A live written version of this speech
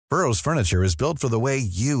Burrow's furniture is built for the way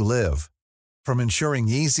you live. From ensuring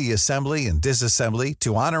easy assembly and disassembly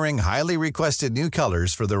to honoring highly requested new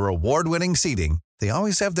colors for their award-winning seating, they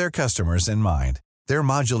always have their customers in mind. Their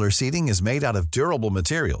modular seating is made out of durable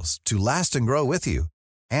materials to last and grow with you.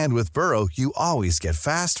 And with Burrow, you always get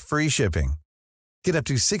fast, free shipping. Get up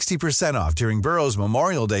to 60% off during Burrow's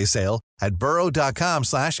Memorial Day sale at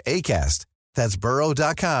burrow.com/ACAST. That's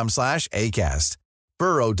burrow.com/ACAST.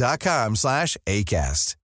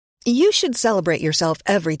 burrow.com/ACAST. You should celebrate yourself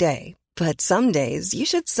every day, but some days you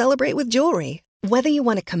should celebrate with jewelry. Whether you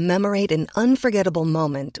want to commemorate an unforgettable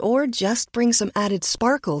moment or just bring some added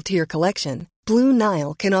sparkle to your collection, Blue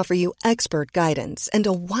Nile can offer you expert guidance and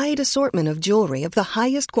a wide assortment of jewelry of the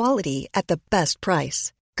highest quality at the best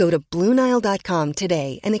price. Go to BlueNile.com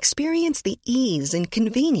today and experience the ease and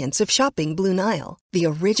convenience of shopping Blue Nile, the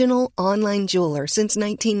original online jeweler since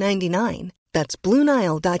 1999. That's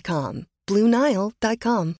BlueNile.com.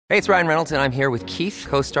 BlueNile.com. Hey, it's Ryan Reynolds, and I'm here with Keith,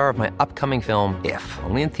 co-star of my upcoming film, If,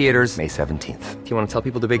 only in theaters May 17th. Do you want to tell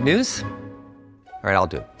people the big news? All right, I'll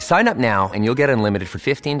do it. Sign up now and you'll get unlimited for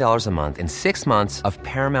 $15 a month and 6 months of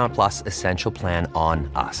Paramount Plus Essential Plan on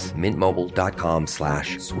us.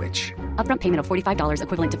 MintMobile.com/switch. Upfront payment of $45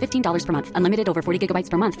 equivalent to $15 per month. Unlimited over 40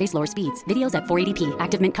 gigabytes per month. Face lower speeds. Videos at 480p.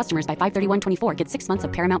 Active Mint customers by 531.24 get 6 months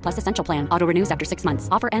of Paramount Plus Essential Plan. Auto renews after 6 months.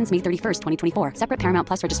 Offer ends May 31st, 2024. Separate Paramount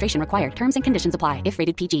Plus registration required. Terms and conditions apply if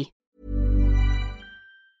rated PG.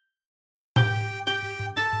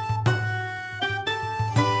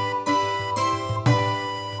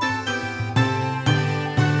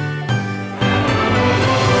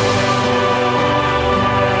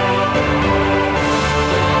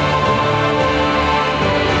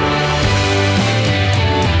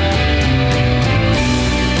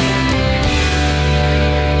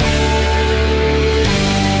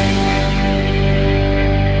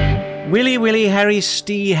 Willie, Harry,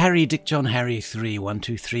 Stee, Harry, Dick, John, Harry, 3, 1,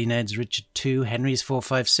 2, 3, Ned's, Richard, 2, Henry's, 4,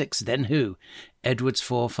 5, 6, then who? Edward's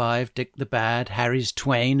 4, 5, Dick the Bad, Harry's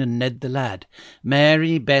Twain, and Ned the Lad.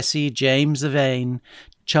 Mary, Bessie, James the Vain,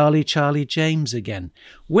 Charlie, James again.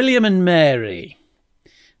 William and Mary.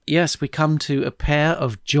 Yes, we come to a pair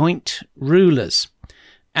of joint rulers.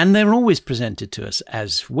 And they're always presented to us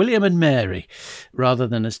as William and Mary, rather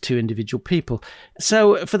than as two individual people.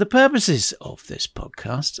 So for the purposes of this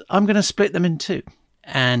podcast, I'm going to split them in two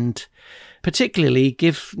and particularly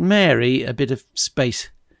give Mary a bit of space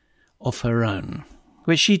of her own,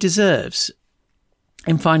 which she deserves.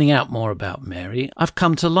 In finding out more about Mary, I've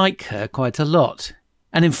come to like her quite a lot.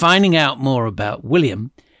 And in finding out more about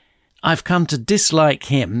William, I've come to dislike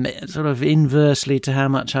him sort of inversely to how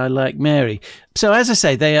much I like Mary. So as I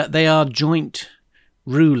say, they are joint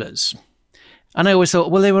rulers. And I always thought,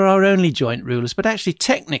 well, they were our only joint rulers. But actually,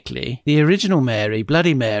 technically, the original Mary,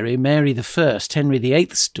 Bloody Mary, Mary I, Henry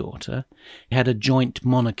VIII's daughter, had a joint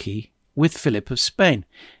monarchy with Philip of Spain.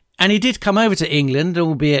 And he did come over to England,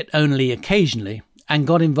 albeit only occasionally, and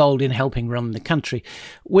got involved in helping run the country,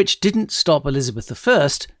 which didn't stop Elizabeth I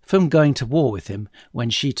from going to war with him when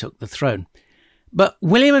she took the throne. But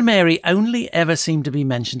William and Mary only ever seem to be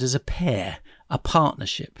mentioned as a pair, a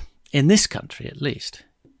partnership, in this country at least.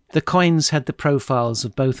 The coins had the profiles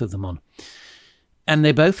of both of them on, and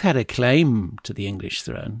they both had a claim to the English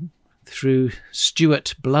throne through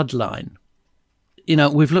Stuart bloodline. You know,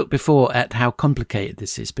 we've looked before at how complicated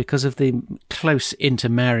this is because of the close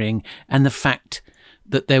intermarrying and the fact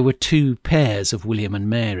that there were two pairs of William and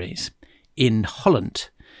Marys in Holland,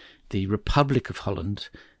 the Republic of Holland.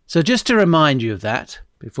 So just to remind you of that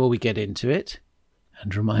before we get into it,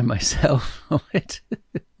 and remind myself of it,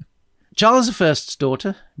 Charles I's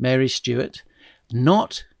daughter, Mary Stuart,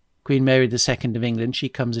 not Queen Mary II of England, she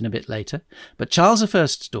comes in a bit later, but Charles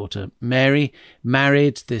I's daughter, Mary,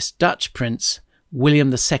 married this Dutch prince,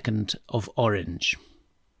 William II of Orange.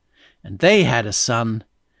 And they had a son,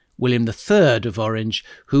 William III of Orange,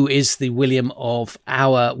 who is the William of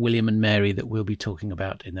our William and Mary that we'll be talking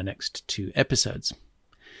about in the next 2 episodes.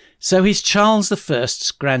 So he's Charles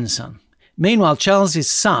I's grandson. Meanwhile,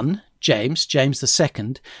 Charles's son, James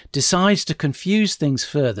II, decides to confuse things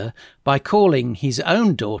further by calling his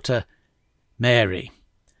own daughter Mary.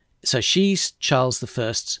 So she's Charles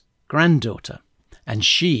I's granddaughter, and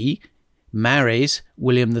she marries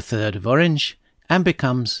William III of Orange and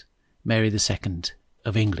becomes Mary II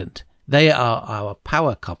of England. They are our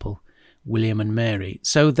power couple, William and Mary.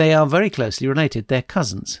 So they are very closely related. They're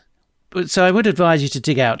cousins. But so I would advise you to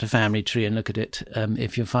dig out a family tree and look at it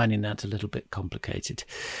if you're finding that a little bit complicated.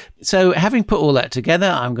 So having put all that together,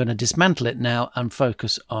 I'm going to dismantle it now and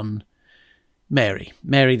focus on Mary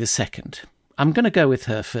II. I'm going to go with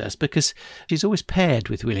her first because she's always paired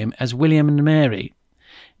with William as William and Mary.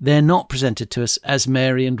 they're not presented to us as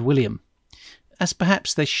Mary and William, as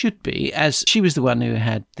perhaps they should be, as she was the one who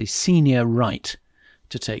had the senior right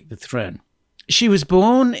to take the throne. She was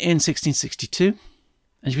born in 1662,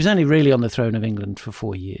 and she was only really on the throne of England for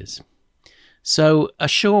 4 years. So a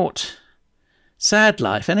short, sad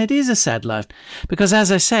life, and it is a sad life, because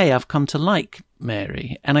as I say, I've come to like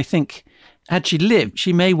Mary, and I think had she lived,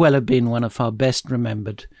 she may well have been one of our best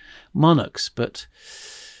remembered monarchs, but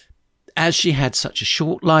as she had such a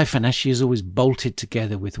short life, and as she is always bolted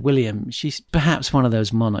together with William, she's perhaps one of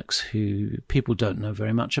those monarchs who people don't know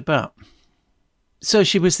very much about. So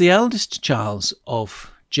she was the eldest child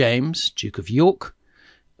of James, Duke of York.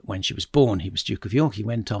 When she was born, he was Duke of York. He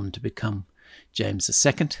went on to become James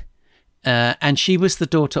II. And she was the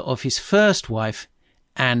daughter of his first wife,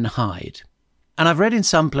 Anne Hyde. And I've read in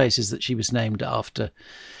some places that she was named after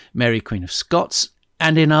Mary, Queen of Scots,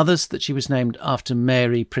 and in others that she was named after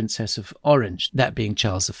Mary, Princess of Orange, that being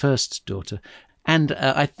Charles I's daughter. And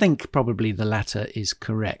I think probably the latter is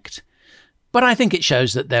correct. But I think it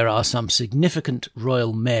shows that there are some significant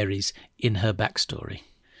royal Marys in her backstory.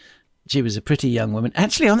 She was a pretty young woman.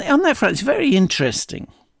 Actually, on that front, it's very interesting.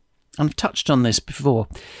 I've touched on this before.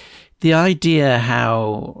 The idea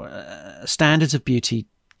how standards of beauty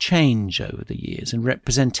change over the years and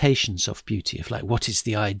representations of beauty, of like what is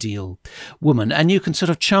the ideal woman. And you can sort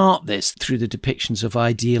of chart this through the depictions of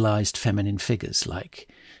idealized feminine figures like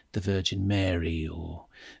the Virgin Mary or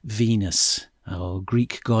Venus or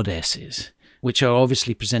Greek goddesses, which are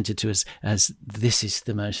obviously presented to us as this is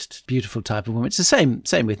the most beautiful type of woman. It's the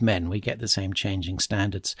same with men. We get the same changing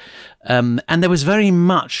standards. And there was very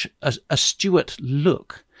much a Stuart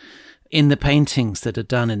look in the paintings that are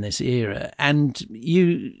done in this era. And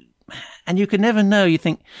you can never know. You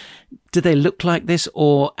think, do they look like this?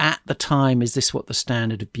 Or at the time, is this what the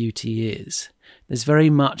standard of beauty is? There's very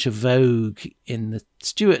much a vogue in the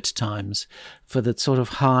Stuart times for the sort of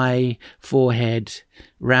high forehead,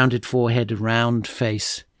 rounded forehead, round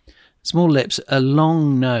face, small lips, a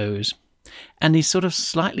long nose, and these sort of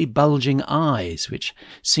slightly bulging eyes, which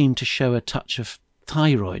seem to show a touch of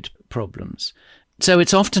thyroid problems. So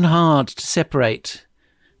it's often hard to separate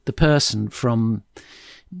the person from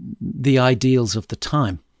the ideals of the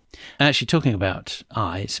time. Actually, talking about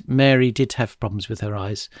eyes, Mary did have problems with her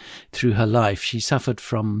eyes through her life. She suffered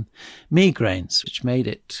from migraines, which made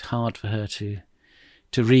it hard for her to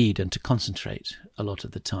read and to concentrate a lot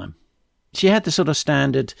of the time. She had the sort of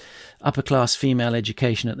standard upper-class female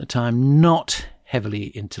education at the time, not heavily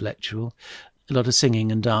intellectual, a lot of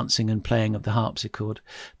singing and dancing and playing of the harpsichord.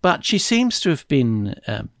 But she seems to have been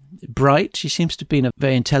bright. She seems to have been a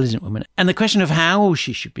very intelligent woman. And the question of how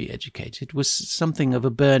she should be educated was something of a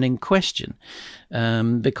burning question,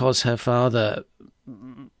 because her father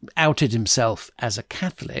outed himself as a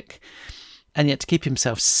Catholic, and yet to keep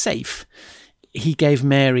himself safe, he gave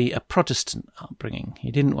Mary a Protestant upbringing. He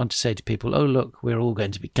didn't want to say to people, oh, look, we're all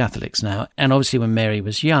going to be Catholics now. And obviously when Mary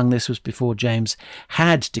was young, this was before James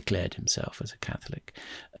had declared himself as a Catholic.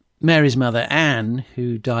 Mary's mother, Anne,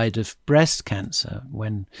 who died of breast cancer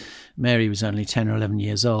when Mary was only 10 or 11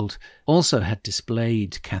 years old, also had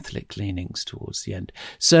displayed Catholic leanings towards the end.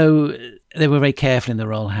 So they were very careful in the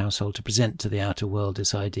royal household to present to the outer world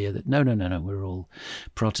this idea that no, we're all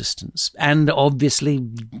Protestants. And obviously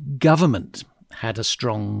government had a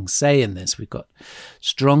strong say in this. We've got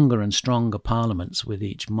stronger and stronger parliaments with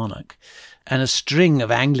each monarch. And a string of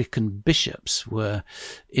Anglican bishops were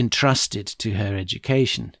entrusted to her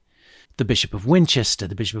education. The Bishop of Winchester,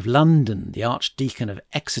 the Bishop of London, the Archdeacon of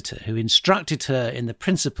Exeter, who instructed her in the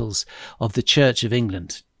principles of the Church of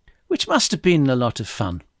England, which must have been a lot of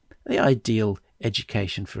fun. The ideal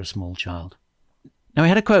education for a small child. Now, we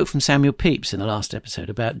had a quote from Samuel Pepys in the last episode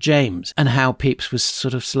about James and how Pepys was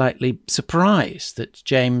sort of slightly surprised that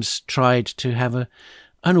James tried to have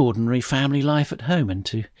an ordinary family life at home and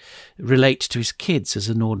to relate to his kids as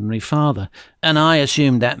an ordinary father. And I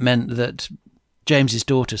assumed that meant that James's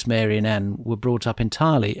daughters, Mary and Anne, were brought up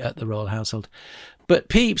entirely at the royal household. But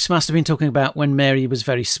Pepys must have been talking about when Mary was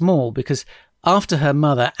very small, because after her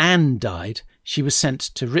mother, Anne, died, she was sent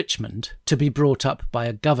to Richmond to be brought up by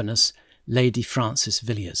a governess, Lady Frances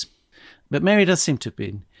Villiers. But Mary does seem to have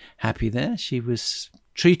been happy there. She was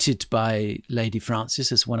treated by Lady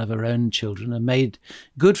Frances as one of her own children and made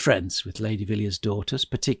good friends with Lady Villiers' daughters,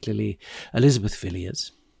 particularly Elizabeth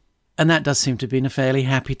Villiers. And that does seem to have been a fairly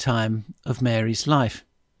happy time of Mary's life.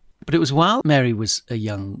 But it was while Mary was a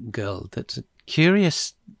young girl that a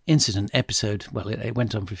curious episode, well, it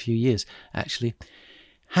went on for a few years, actually,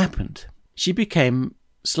 happened. She became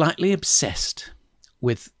slightly obsessed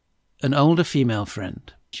with an older female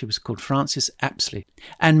friend She was called Frances Apsley.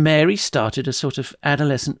 And Mary started a sort of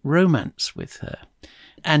adolescent romance with her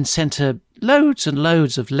and sent her loads and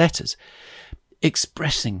loads of letters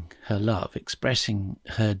expressing her love, expressing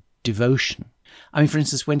her devotion. I mean, for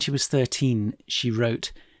instance, when she was 13, she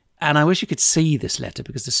wrote, and I wish you could see this letter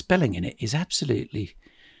because the spelling in it is absolutely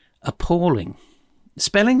appalling.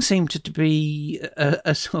 Spelling seemed to be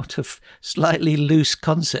a sort of slightly loose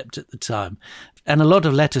concept at the time. And a lot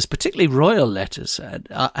of letters, particularly royal letters,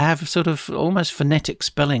 have sort of almost phonetic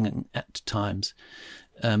spelling at times.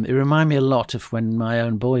 It reminded me a lot of when my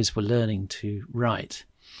own boys were learning to write.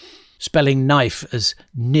 Spelling knife as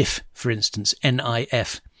nif, for instance,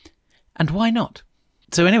 N-I-F. And why not?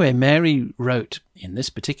 So anyway, Mary wrote in this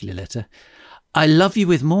particular letter, I love you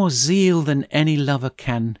with more zeal than any lover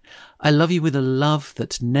can. I love you with a love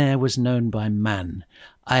that ne'er was known by man.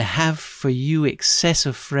 I have for you excess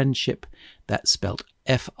of friendship, that's spelt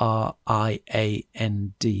F-R-I-A-N-D.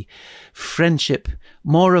 Friendship,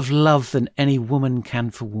 more of love than any woman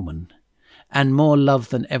can for woman, and more love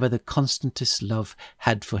than ever the constantest love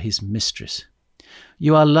had for his mistress.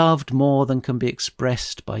 You are loved more than can be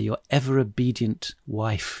expressed by your ever-obedient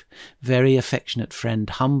wife, very affectionate friend,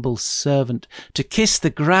 humble servant, to kiss the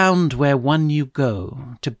ground where one you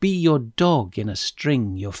go, to be your dog in a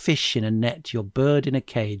string, your fish in a net, your bird in a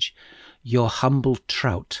cage, your humble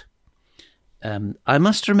trout. I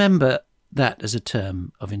must remember that as a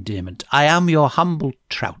term of endearment. I am your humble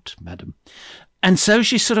trout, madam. And so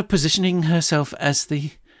she's sort of positioning herself as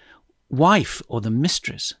the wife or the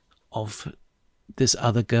mistress of this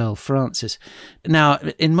other girl, Frances. Now,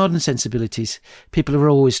 in modern sensibilities, people are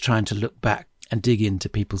always trying to look back and dig into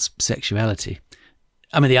people's sexuality.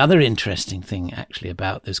 I mean, the other interesting thing, actually,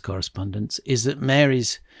 about this correspondence is that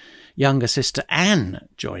Mary's younger sister, Anne,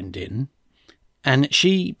 joined in, and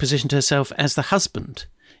she positioned herself as the husband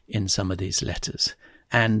in some of these letters.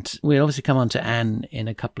 And we'll obviously come on to Anne in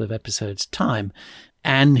a couple of episodes' time.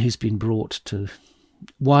 Anne, who's been brought to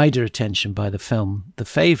wider attention by the film The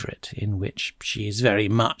Favourite, in which she is very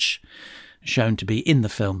much shown to be in the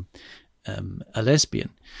film a lesbian.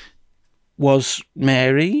 Was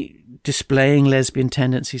Mary displaying lesbian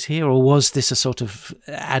tendencies here, or was this a sort of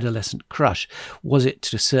adolescent crush? Was it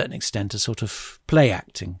to a certain extent a sort of play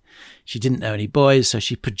acting? She didn't know any boys, so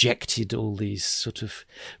she projected all these sort of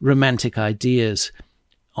romantic ideas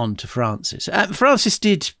onto Frances. Frances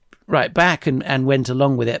did write back and went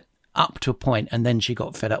along with it up to a point, and then she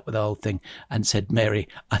got fed up with the whole thing and said, Mary,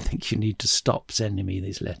 I think you need to stop sending me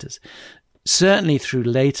these letters. Certainly through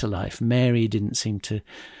later life, Mary didn't seem to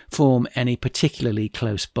form any particularly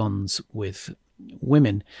close bonds with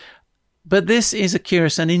women. But this is a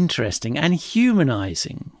curious and interesting and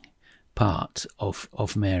humanising part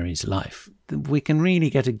of Mary's life. We can really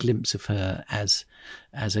get a glimpse of her as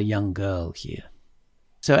a young girl here.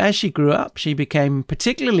 So as she grew up, she became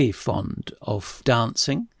particularly fond of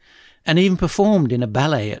dancing and even performed in a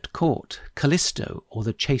ballet at court, Callisto, or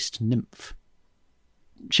the Chaste Nymph.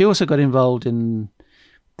 She also got involved in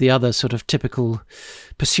the other sort of typical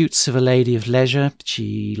pursuits of a lady of leisure.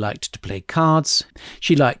 She liked to play cards.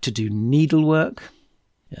 She liked to do needlework,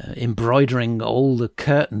 embroidering all the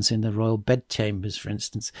curtains in the royal bedchambers, for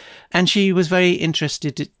instance. And she was very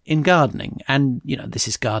interested in gardening. And, this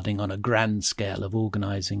is gardening on a grand scale of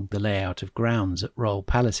organising the layout of grounds at royal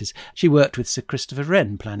palaces. She worked with Sir Christopher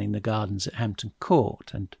Wren, planning the gardens at Hampton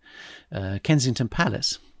Court and Kensington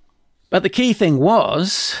Palace. But the key thing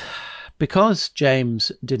was, because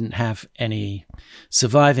James didn't have any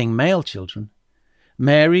surviving male children,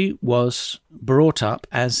 Mary was brought up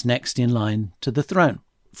as next in line to the throne.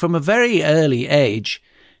 From a very early age,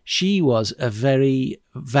 she was a very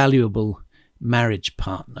valuable marriage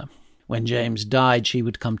partner. When James died, she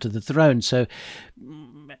would come to the throne. So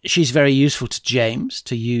she's very useful to James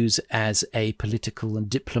to use as a political and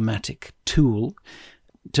diplomatic tool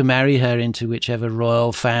to marry her into whichever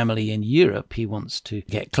royal family in Europe he wants to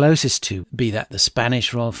get closest to, be that the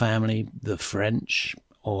Spanish royal family, the French,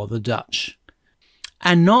 or the Dutch.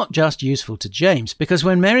 And not just useful to James, because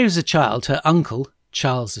when Mary was a child, her uncle,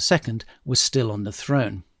 Charles II, was still on the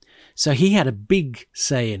throne. So he had a big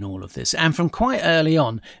say in all of this. And from quite early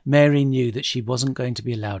on, Mary knew that she wasn't going to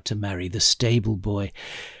be allowed to marry the stable boy.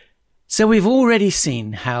 So we've already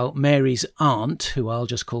seen how Mary's aunt, who I'll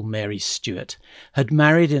just call Mary Stuart, had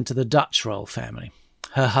married into the Dutch royal family,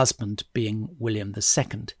 her husband being William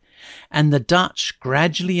II. And the Dutch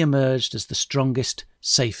gradually emerged as the strongest,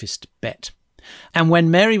 safest bet. And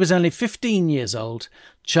when Mary was only 15 years old,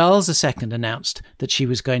 Charles II announced that she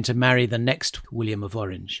was going to marry the next William of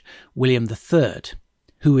Orange, William III,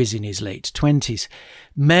 who is in his late 20s.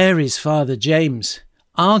 Mary's father, James,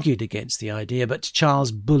 argued against the idea, but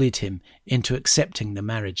Charles bullied him into accepting the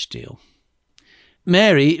marriage deal.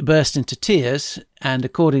 Mary burst into tears and,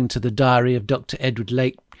 according to the diary of Dr. Edward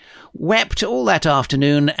Lake, wept all that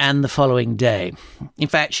afternoon and the following day. In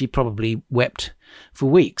fact, she probably wept for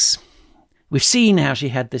weeks. We've seen how she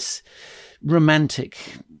had this romantic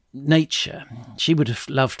nature. She would have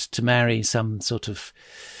loved to marry some sort of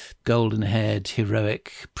golden-haired,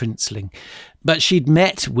 heroic princeling. But she'd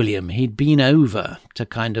met William. He'd been over to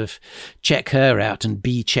kind of check her out and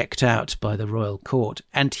be checked out by the royal court.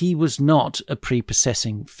 And he was not a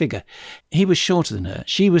prepossessing figure. He was shorter than her.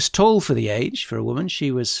 She was tall for the age, for a woman.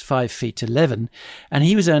 She was 5'11", and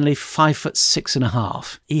he was only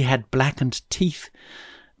 5'6½". He had blackened teeth,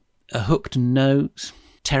 a hooked nose,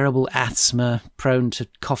 terrible asthma, prone to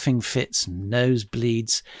coughing fits and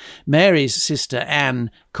nosebleeds. Mary's sister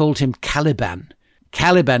Anne called him Caliban,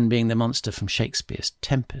 Caliban being the monster from Shakespeare's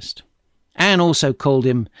Tempest. Anne also called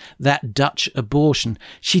him that Dutch abortion.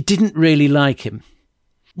 She didn't really like him.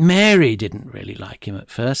 Mary didn't really like him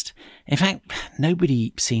at first. In fact,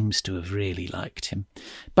 nobody seems to have really liked him.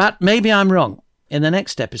 But maybe I'm wrong. In the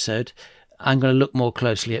next episode, I'm going to look more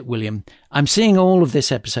closely at William. I'm seeing all of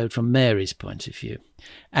this episode from Mary's point of view.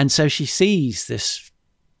 And so she sees this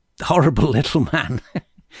horrible little man.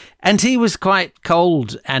 And he was quite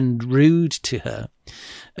cold and rude to her.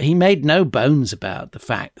 He made no bones about the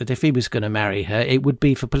fact that if he was going to marry her, it would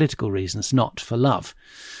be for political reasons, not for love.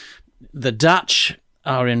 The Dutch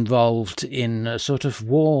are involved in a sort of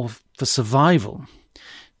war for survival.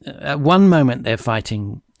 At one moment, they're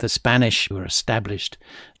fighting the Spanish, who are established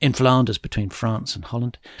in Flanders between France and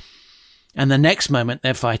Holland. And the next moment,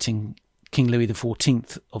 they're fighting King Louis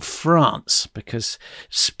XIV of France, because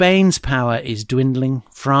Spain's power is dwindling.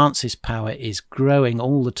 France's power is growing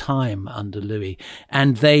all the time under Louis,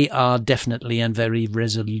 and they are definitely and very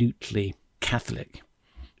resolutely Catholic.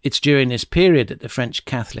 It's during this period that the French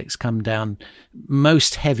Catholics come down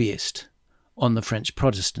most heaviest on the French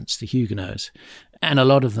Protestants, the Huguenots, and a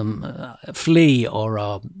lot of them flee or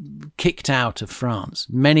are kicked out of France.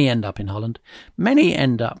 Many end up in Holland. Many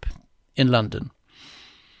end up in London.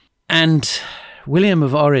 And William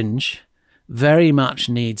of Orange very much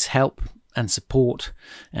needs help and support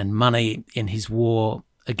and money in his war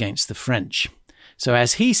against the French. So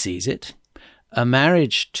as he sees it, a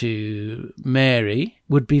marriage to Mary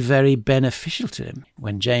would be very beneficial to him.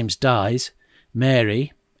 When James dies,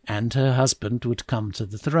 Mary and her husband would come to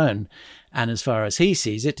the throne. And as far as he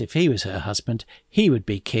sees it, if he was her husband, he would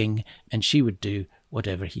be king and she would do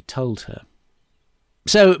whatever he told her.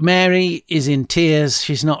 So Mary is in tears.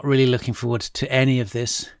 She's not really looking forward to any of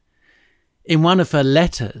this. In one of her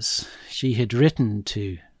letters, she had written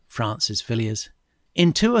to Francis Villiers,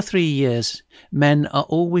 "In 2 or 3 years, men are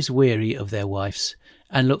always weary of their wives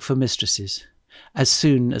and look for mistresses as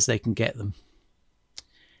soon as they can get them."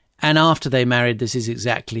 And after they married, this is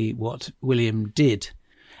exactly what William did.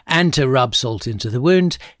 And to rub salt into the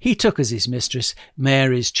wound, he took as his mistress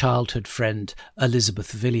Mary's childhood friend,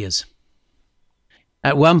 Elizabeth Villiers.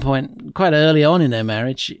 At one point, quite early on in their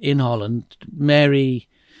marriage in Holland, Mary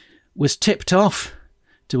was tipped off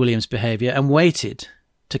to William's behaviour and waited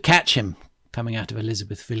to catch him coming out of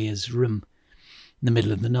Elizabeth Villiers' room in the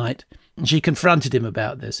middle of the night. And she confronted him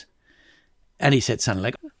about this. And he said something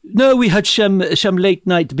like, "No, we had some late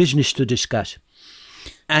night business to discuss,"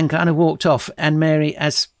 and kind of walked off. And Mary,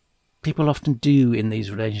 as people often do in these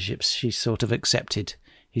relationships, she sort of accepted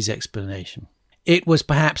his explanation. It was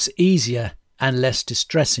perhaps easier and less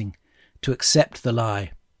distressing to accept the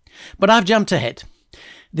lie. But I've jumped ahead.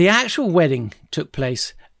 The actual wedding took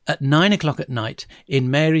place at 9 o'clock at night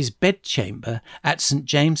in Mary's bedchamber at St.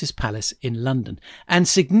 James's Palace in London. And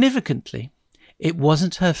significantly, it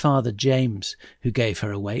wasn't her father James who gave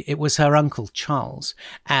her away. It was her uncle Charles,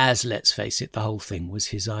 as, let's face it, the whole thing was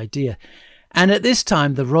his idea. And at this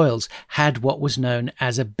time, the royals had what was known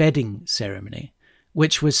as a bedding ceremony,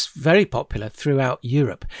 which was very popular throughout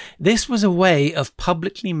Europe. This was a way of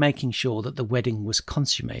publicly making sure that the wedding was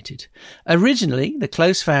consummated. Originally, the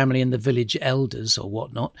close family and the village elders or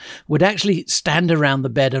whatnot would actually stand around the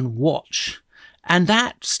bed and watch. And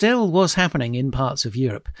that still was happening in parts of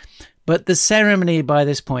Europe. But the ceremony by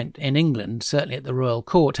this point in England, certainly at the royal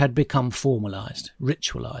court, had become formalised,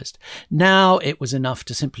 ritualised. Now it was enough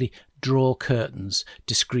to simply draw curtains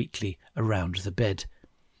discreetly around the bed.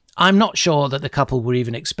 I'm not sure that the couple were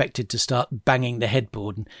even expected to start banging the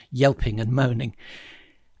headboard and yelping and moaning.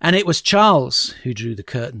 And it was Charles who drew the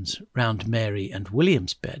curtains round Mary and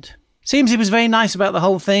William's bed. Seems he was very nice about the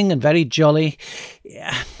whole thing and very jolly,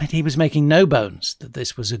 but he was making no bones that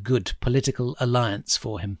this was a good political alliance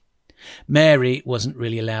for him. Mary wasn't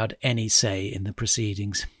really allowed any say in the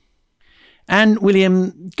proceedings. And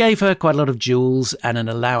William gave her quite a lot of jewels and an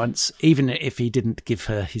allowance, even if he didn't give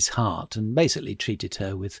her his heart, and basically treated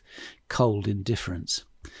her with cold indifference.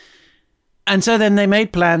 And so then they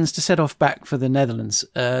made plans to set off back for the Netherlands.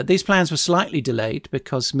 These plans were slightly delayed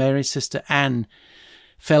because Mary's sister Anne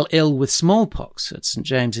fell ill with smallpox at St.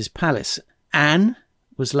 James's Palace. Anne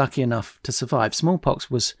was lucky enough to survive.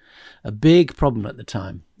 Smallpox was a big problem at the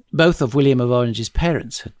time. Both of William of Orange's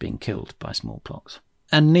parents had been killed by smallpox.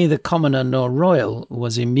 And neither commoner nor royal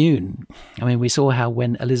was immune. I mean, we saw how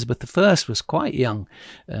when Elizabeth I was quite young,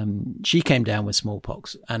 she came down with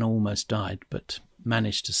smallpox and almost died, but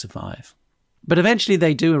managed to survive. But eventually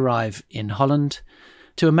they do arrive in Holland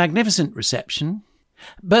to a magnificent reception.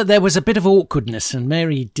 But there was a bit of awkwardness, and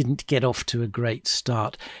Mary didn't get off to a great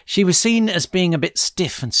start. She was seen as being a bit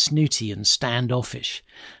stiff and snooty and standoffish,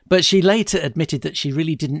 but she later admitted that she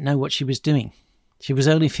really didn't know what she was doing. She was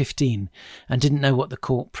only 15 and didn't know what the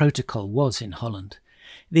court protocol was in Holland.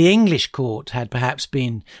 The English court had perhaps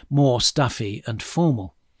been more stuffy and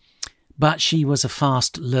formal, but she was a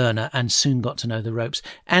fast learner and soon got to know the ropes,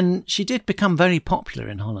 and she did become very popular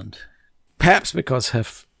in Holland, perhaps because her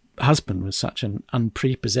husband was such an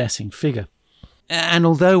unprepossessing figure. And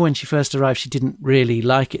although when she first arrived she didn't really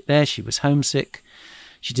like it there, she was homesick,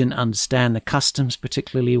 she didn't understand the customs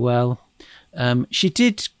particularly well, she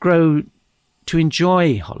did grow to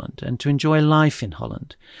enjoy Holland and to enjoy life in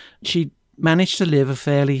Holland. She managed to live a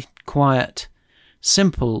fairly quiet,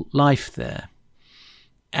 simple life there.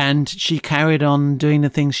 And she carried on doing the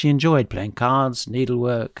things she enjoyed, playing cards,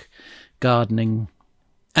 needlework, gardening.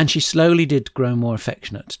 And she slowly did grow more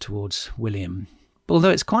affectionate towards William.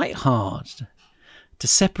 Although it's quite hard to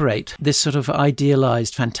separate this sort of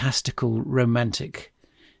idealised, fantastical, romantic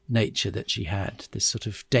nature that she had, this sort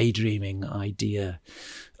of daydreaming idea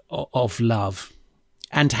of love,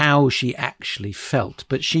 and how she actually felt.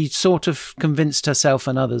 But she sort of convinced herself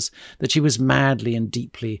and others that she was madly and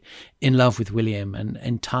deeply in love with William and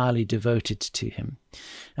entirely devoted to him.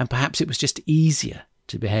 And perhaps it was just easier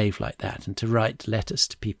to behave like that and to write letters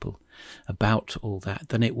to people about all that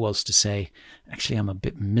than it was to say, actually, I'm a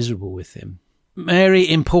bit miserable with him. Mary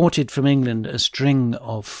imported from England a string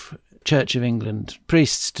of Church of England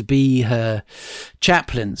priests to be her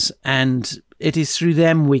chaplains, and it is through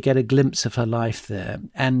them we get a glimpse of her life there.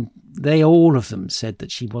 And they, all of them, said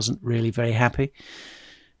that she wasn't really very happy.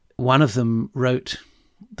 One of them wrote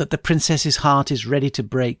that the princess's heart is ready to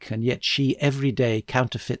break, and yet she every day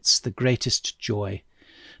counterfeits the greatest joy.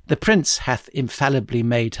 The prince hath infallibly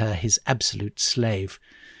made her his absolute slave.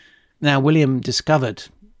 Now, William discovered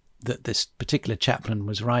that this particular chaplain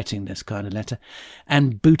was writing this kind of letter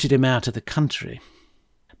and booted him out of the country.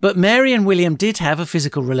 But Mary and William did have a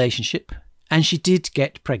physical relationship, and she did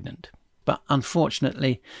get pregnant, but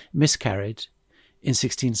unfortunately miscarried in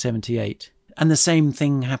 1678. And the same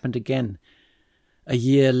thing happened again a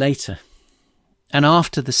year later. And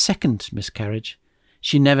after the second miscarriage,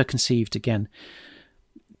 she never conceived again.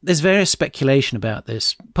 There's various speculation about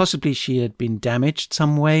this. Possibly she had been damaged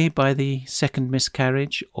some way by the second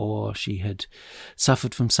miscarriage, or she had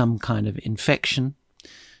suffered from some kind of infection.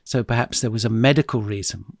 So perhaps there was a medical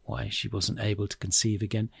reason why she wasn't able to conceive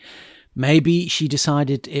again. Maybe she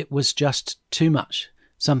decided it was just too much,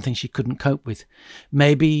 something she couldn't cope with.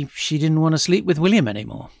 Maybe she didn't want to sleep with William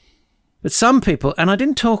anymore. But some people, and I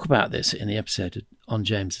didn't talk about this in the episode on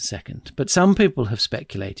James II, but some people have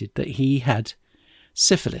speculated that he had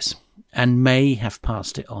syphilis and may have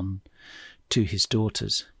passed it on to his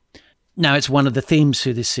daughters. Now, it's one of the themes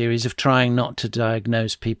through this series of trying not to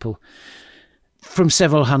diagnose people from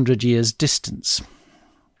several hundred years' distance.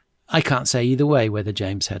 I can't say either way whether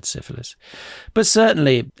James had syphilis. But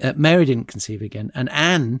certainly Mary didn't conceive again, and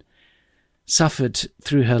Anne suffered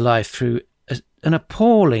through her life through an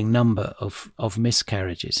appalling number of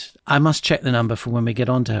miscarriages. I must check the number for when we get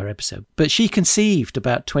on to her episode. But she conceived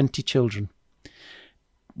about 20 children.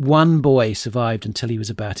 One boy survived until he was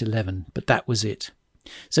about 11, but that was it.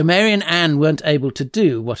 So Mary and Anne weren't able to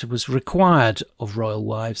do what was required of royal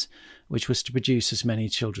wives, which was to produce as many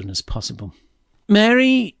children as possible.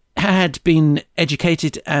 Mary had been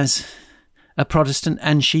educated as a Protestant,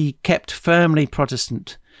 and she kept firmly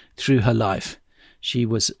Protestant through her life. She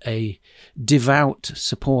was a devout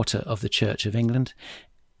supporter of the Church of England,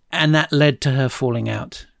 and that led to her falling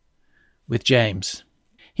out with James.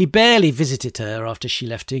 He barely visited her after she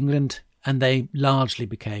left England, and they largely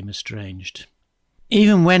became estranged.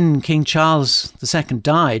 Even when King Charles II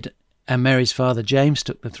died and Mary's father James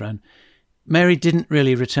took the throne, Mary didn't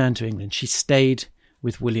really return to England. She stayed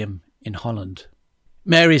with William in Holland.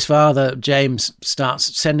 Mary's father, James,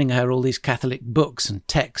 starts sending her all these Catholic books and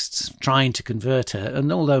texts, trying to convert her.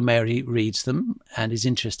 And although Mary reads them and is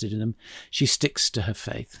interested in them, she sticks to her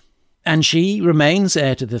faith. And she remains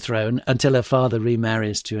heir to the throne until her father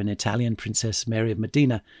remarries to an Italian princess, Mary of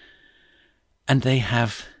Modena. And they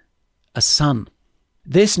have a son.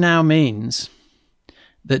 This now means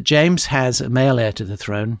that James has a male heir to the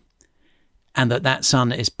throne and that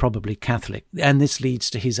son is probably Catholic. And this leads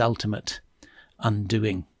to his ultimate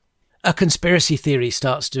undoing. A conspiracy theory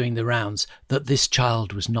starts doing the rounds that this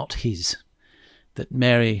child was not his, that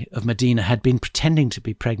Mary of Modena had been pretending to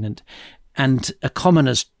be pregnant, and a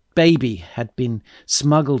commoner's baby had been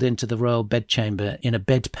smuggled into the royal bedchamber in a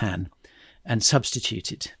bedpan and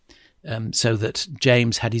substituted, so that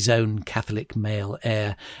James had his own Catholic male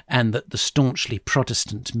heir, and that the staunchly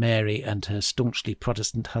Protestant Mary and her staunchly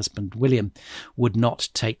Protestant husband William would not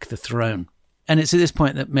take the throne. And it's at this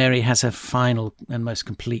point that Mary has her final and most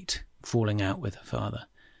complete falling out with her father.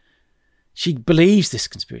 She believes this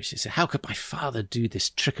conspiracy. So how could my father do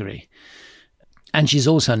this trickery? And she's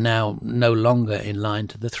also now no longer in line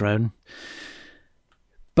to the throne.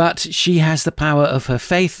 But she has the power of her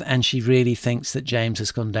faith, and she really thinks that James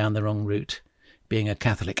has gone down the wrong route, being a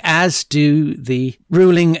Catholic, as do the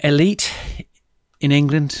ruling elite in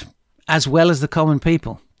England, as well as the common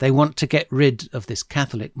people. They want to get rid of this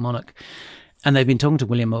Catholic monarch. And they've been talking to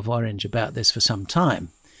William of Orange about this for some time,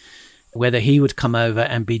 whether he would come over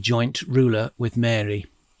and be joint ruler with Mary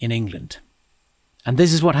in England. And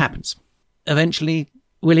this is what happens. Eventually,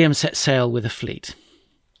 William sets sail with a fleet.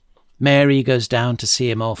 Mary goes down to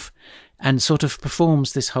see him off and sort of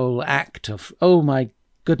performs this whole act of, oh my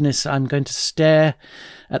goodness, I'm going to stare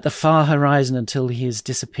at the far horizon until he has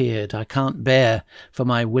disappeared. I can't bear for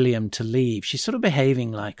my William to leave. She's sort of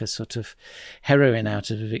behaving like a sort of heroine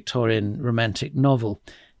out of a Victorian romantic novel.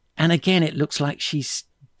 And again, it looks like she's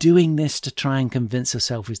doing this to try and convince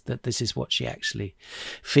herself that this is what she actually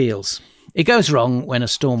feels. It goes wrong when a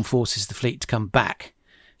storm forces the fleet to come back,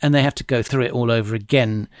 and they have to go through it all over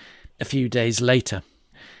again a few days later.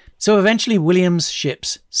 So eventually William's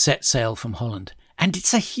ships set sail from Holland. And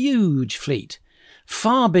it's a huge fleet,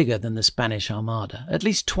 far bigger than the Spanish Armada, at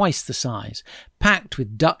least twice the size, packed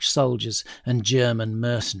with Dutch soldiers and German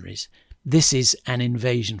mercenaries. This is an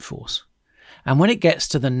invasion force. And when it gets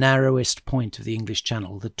to the narrowest point of the English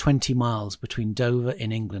Channel, the 20 miles between Dover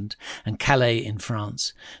in England and Calais in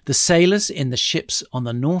France, the sailors in the ships on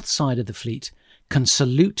the north side of the fleet can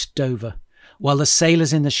salute Dover, while the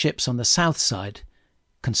sailors in the ships on the south side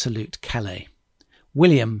can salute Calais.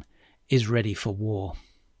 William is ready for war.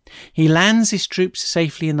 He lands his troops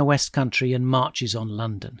safely in the West Country and marches on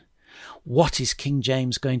London. What is King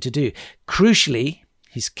James going to do? Crucially,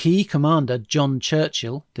 his key commander, John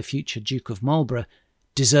Churchill, the future Duke of Marlborough,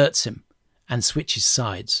 deserts him and switches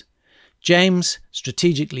sides. James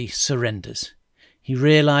strategically surrenders. He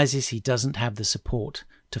realises he doesn't have the support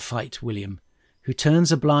to fight William, who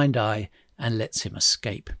turns a blind eye and lets him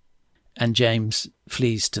escape. And James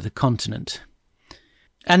flees to the continent.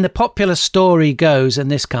 And the popular story goes,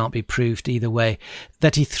 and this can't be proved either way,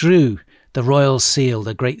 that he threw the royal seal,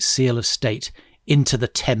 the great seal of state, into the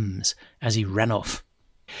Thames as he ran off.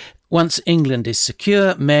 Once England is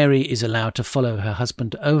secure, Mary is allowed to follow her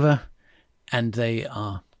husband over, and they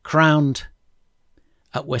are crowned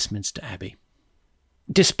at Westminster Abbey.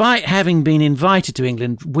 Despite having been invited to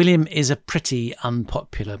England, William is a pretty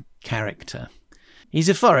unpopular character. He's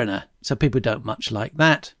a foreigner, so people don't much like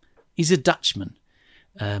that. He's a Dutchman.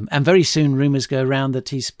 And very soon rumours go around that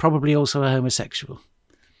he's probably also a homosexual.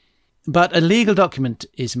 But a legal document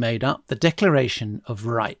is made up, the Declaration of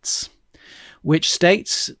Rights, which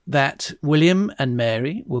states that William and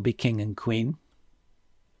Mary will be king and queen,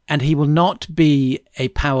 and he will not be a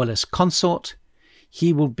powerless consort,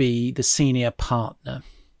 he will be the senior partner.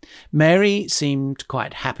 Mary seemed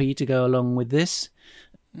quite happy to go along with this.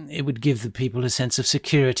 It would give the people a sense of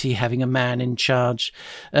security having a man in charge.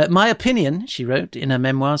 My opinion, she wrote in her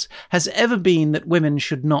memoirs, has ever been that women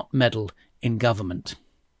should not meddle in government.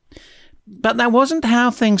 But that wasn't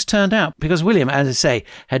how things turned out, because William, as I say,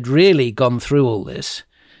 had really gone through all this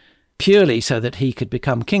purely so that he could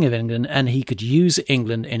become King of England and he could use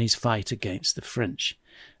England in his fight against the French.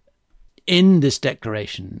 In this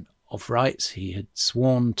Declaration of Rights, he had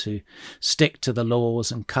sworn to stick to the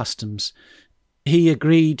laws and customs. He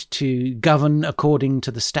agreed to govern according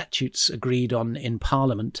to the statutes agreed on in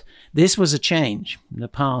Parliament. This was a change. In the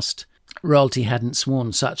past, royalty hadn't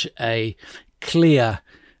sworn such a clear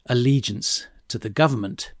allegiance to the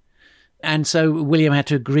government. And so William had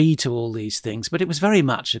to agree to all these things, but it was very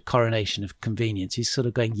much a coronation of convenience. He's sort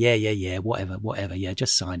of going, yeah, whatever, yeah,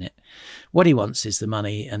 just sign it. What he wants is the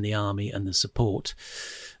money and the army and the support.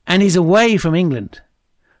 And he's away from England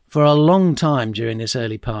for a long time during this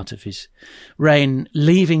early part of his reign,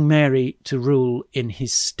 leaving Mary to rule in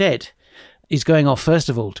his stead. He's going off, first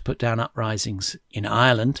of all, to put down uprisings in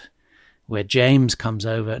Ireland, where James comes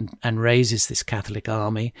over and raises this Catholic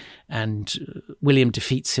army, and William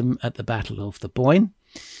defeats him at the Battle of the Boyne.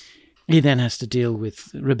 He then has to deal with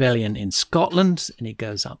rebellion in Scotland, and he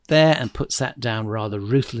goes up there and puts that down rather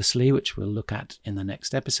ruthlessly, which we'll look at in the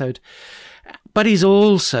next episode. But he's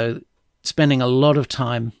also spending a lot of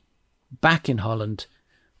time back in Holland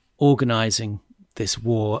organising this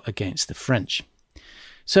war against the French.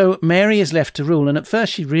 So Mary is left to rule, and at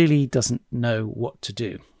first she really doesn't know what to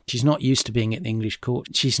do. She's not used to being at the English court.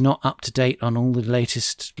 She's not up to date on all the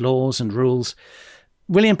latest laws and rules.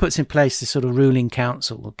 William puts in place this sort of ruling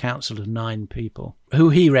council, a council of 9 people, who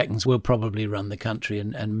he reckons will probably run the country,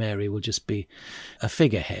 and Mary will just be a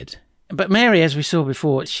figurehead. But Mary, as we saw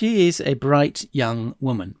before, she is a bright young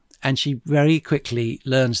woman, and she very quickly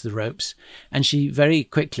learns the ropes, and she very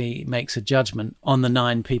quickly makes a judgment on the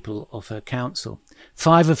 9 people of her council,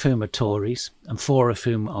 5 of whom are Tories and 4 of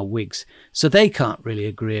whom are Whigs. So they can't really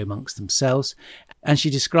agree amongst themselves. And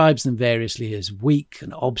she describes them variously as weak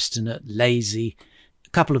and obstinate, lazy. A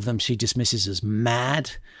couple of them she dismisses as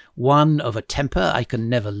mad. One of a temper I can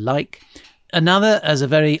never like. Another as a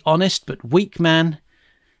very honest but weak man.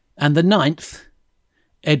 And the 9th,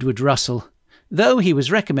 Edward Russell, though he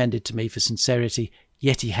was recommended to me for sincerity,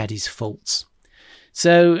 yet he had his faults.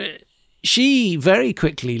 So she very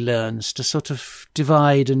quickly learns to sort of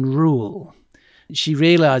divide and rule. She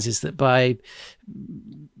realises that by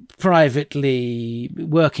privately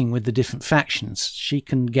working with the different factions, she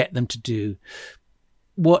can get them to do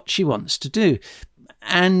what she wants to do.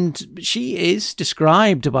 And she is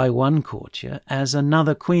described by one courtier as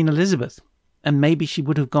another Queen Elizabeth. And maybe she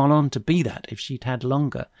would have gone on to be that if she'd had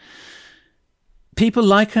longer. People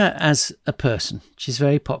like her as a person. She's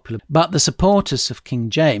very popular. But the supporters of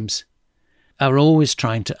King James are always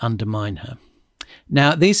trying to undermine her.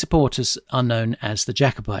 Now, these supporters are known as the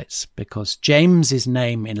Jacobites because James's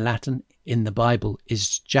name in Latin in the Bible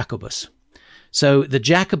is Jacobus. So the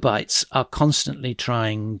Jacobites are constantly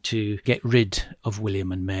trying to get rid of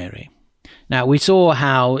William and Mary. Now, we saw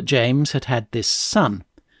how James had this son,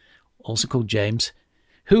 also called James,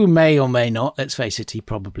 who may or may not, let's face it, he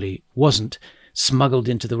probably wasn't, smuggled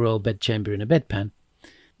into the royal bedchamber in a bedpan.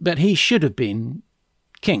 But he should have been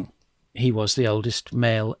king. He was the oldest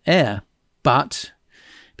male heir. But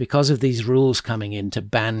because of these rules coming in to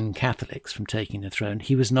ban Catholics from taking the throne,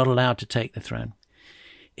 he was not allowed to take the throne.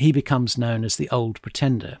 He becomes known as the Old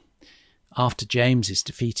Pretender. After James is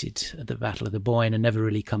defeated at the Battle of the Boyne and never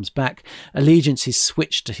really comes back, allegiance is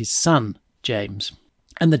switched to his son, James.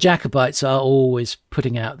 And the Jacobites are always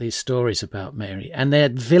putting out these stories about Mary, and they're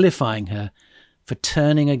vilifying her for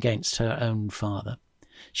turning against her own father.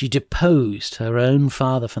 She deposed her own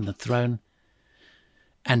father from the throne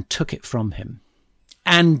and took it from him.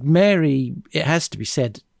 And Mary, it has to be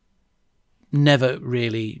said, never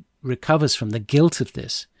really recovers from the guilt of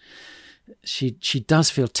this. She does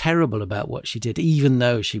feel terrible about what she did, even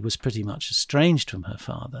though she was pretty much estranged from her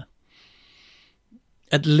father.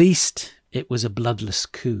 At least it was a bloodless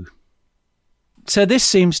coup. So this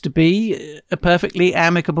seems to be a perfectly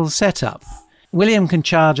amicable setup. William can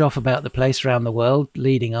charge off about the place around the world,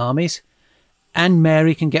 leading armies, and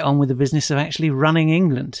Mary can get on with the business of actually running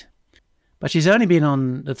England. But she's only been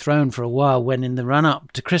on the throne for a while when, in the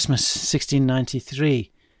run-up to Christmas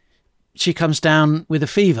 1693, she comes down with a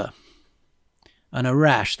fever and a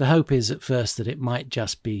rash. The hope is at first that it might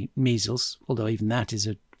just be measles, although even that is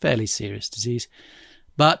a fairly serious disease.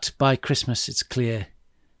 But by Christmas it's clear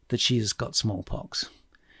that she has got smallpox,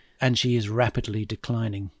 and she is rapidly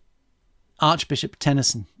declining. Archbishop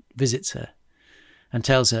Tenison visits her and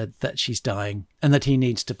tells her that she's dying and that he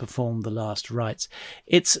needs to perform the last rites.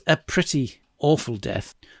 It's a pretty awful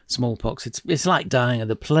death, smallpox. It's like dying of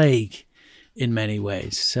the plague in many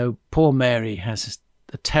ways. So poor Mary has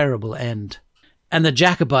a terrible end. And the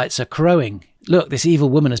Jacobites are crowing. Look, this evil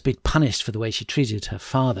woman has been punished for the way she treated her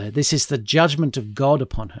father. This is the judgment of God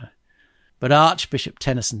upon her. But Archbishop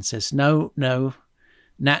Tenison says, no,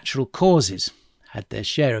 natural causes had their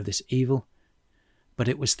share of this evil, but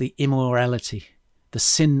it was the immorality, the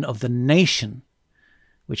sin of the nation,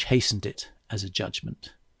 which hastened it as a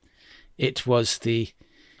judgment. It was the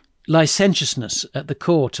licentiousness at the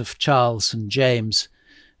court of Charles and James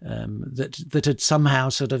that had somehow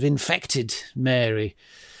sort of infected Mary.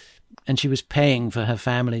 and she was paying for her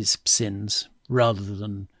family's sins rather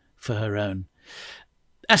than for her own.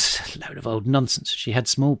 That's a load of old nonsense. She had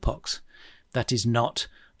smallpox. That is not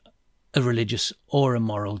a religious or a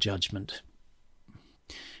moral judgment.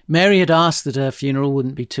 Mary had asked that her funeral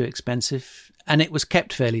wouldn't be too expensive, and it was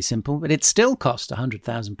kept fairly simple, but it still cost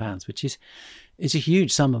 £100,000, which is a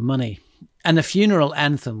huge sum of money. And the funeral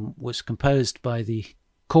anthem was composed by the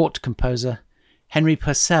court composer Henry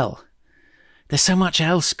Purcell. There's so much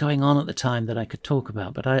else going on at the time that I could talk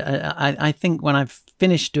about, but I think when I've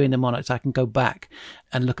finished doing the monarchs, I can go back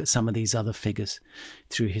and look at some of these other figures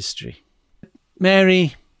through history.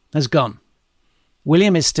 Mary has gone.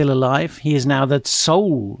 William is still alive. He is now the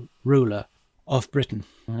sole ruler of Britain,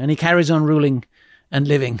 and he carries on ruling and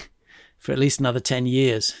living for at least another 10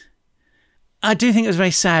 years. I do think it was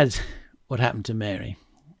very sad what happened to Mary,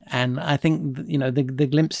 and I think, you know, the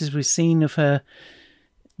glimpses we've seen of her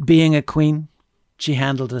being a queen, she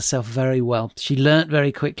handled herself very well. She learnt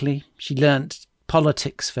very quickly. She learnt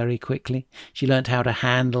politics very quickly. She learnt how to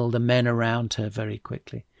handle the men around her very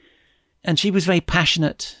quickly. And she was very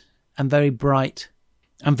passionate and very bright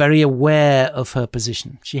and very aware of her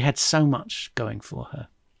position. She had so much going for her.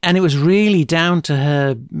 And it was really down to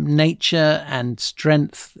her nature and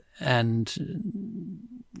strength and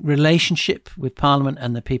relationship with Parliament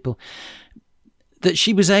and the people that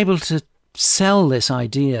she was able to sell this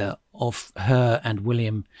idea of her and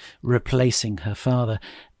William replacing her father,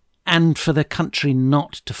 and for the country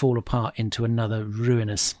not to fall apart into another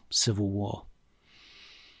ruinous civil war.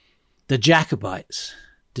 The Jacobites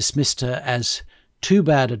dismissed her as too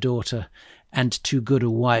bad a daughter and too good a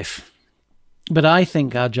wife. But I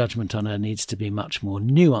think our judgment on her needs to be much more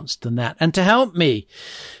nuanced than that. And to help me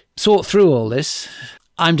sort through all this,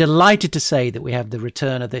 I'm delighted to say that we have the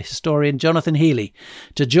return of the historian Jonathan Healy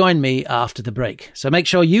to join me after the break. So make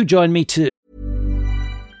sure you join me too.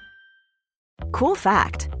 Cool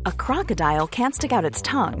fact, a crocodile can't stick out its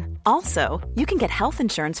tongue. Also, you can get health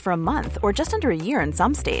insurance for a month or just under a year in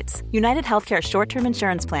some states. United Healthcare short-term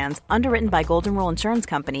insurance plans, underwritten by Golden Rule Insurance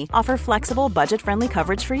Company, offer flexible, budget-friendly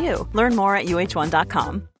coverage for you. Learn more at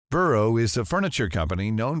uh1.com. Burrow is a furniture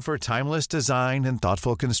company known for timeless design and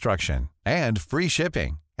thoughtful construction, and free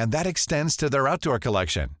shipping, and that extends to their outdoor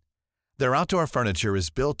collection. Their outdoor furniture is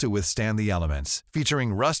built to withstand the elements,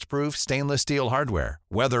 featuring rust-proof stainless steel hardware,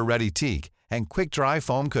 weather-ready teak, and quick-dry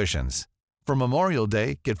foam cushions. For Memorial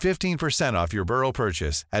Day, get 15% off your Burrow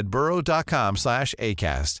purchase at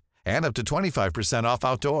burrow.com/ACAST, and up to 25% off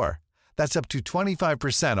outdoor. That's up to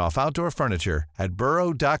 25% off outdoor furniture at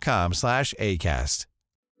burrow.com/ACAST.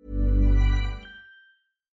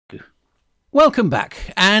 Welcome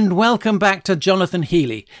back, and welcome back to Jonathan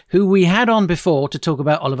Healy, who we had on before to talk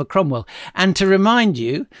about Oliver Cromwell. And to remind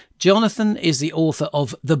you, Jonathan is the author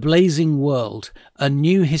of The Blazing World, A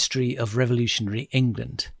New History of Revolutionary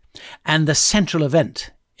England. And the central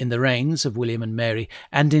event in the reigns of William and Mary,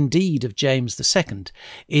 and indeed of James II,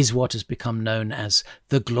 is what has become known as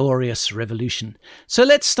the Glorious Revolution. So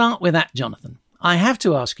let's start with that, Jonathan. I have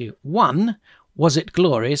to ask you, 1, was it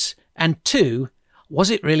glorious? And 2, was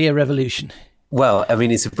it really a revolution? Well, I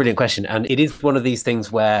mean, it's a brilliant question. And it is one of these things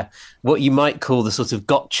where what you might call the sort of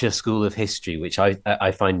gotcha school of history, which I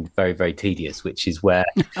find very, very tedious, which is where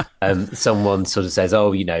someone sort of says,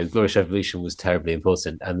 oh, you know, Glorious Revolution was terribly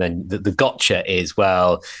important. And then the gotcha is,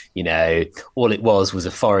 well, you know, all it was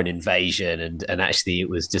a foreign invasion. And actually it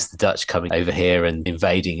was just the Dutch coming over here and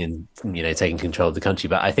invading and, you know, taking control of the country.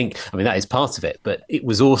 But I think, I mean, that is part of it. But it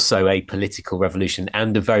was also a political revolution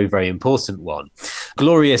and a very, very important one.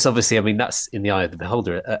 Glorious, obviously, I mean, that's in the eye of the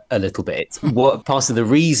beholder a little bit. What part of the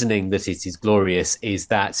reasoning that it is glorious is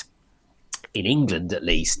that in England, at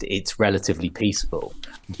least, it's relatively peaceful.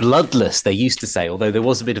 Bloodless, they used to say, although there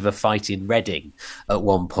was a bit of a fight in Reading at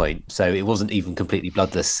one point. So it wasn't even completely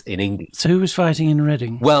bloodless in England. So who was fighting in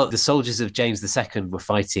Reading? Well, the soldiers of James II were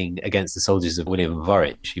fighting against the soldiers of William of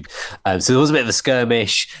Orange. So there was a bit of a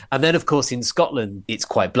skirmish. And then, of course, in Scotland, it's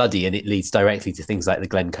quite bloody and it leads directly to things like the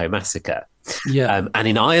Glencoe massacre. Yeah. And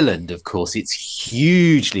in Ireland, of course, it's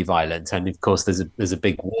hugely violent. And of course, there's a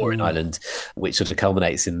big war in Ireland, which sort of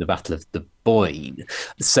culminates in the Battle of the Boyne.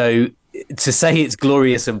 So to say it's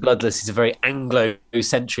glorious and bloodless is a very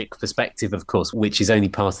Anglo-centric perspective, of course, which is only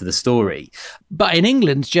part of the story. But in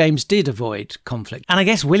England, James did avoid conflict. And I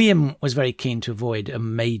guess William was very keen to avoid a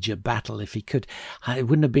major battle if he could. It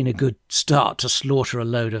wouldn't have been a good start to slaughter a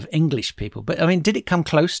load of English people. But I mean, did it come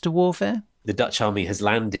close to warfare? the Dutch army has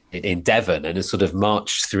landed in Devon and has sort of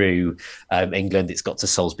marched through England. It's got to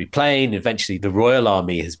Salisbury Plain. Eventually, the Royal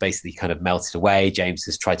Army has basically kind of melted away. James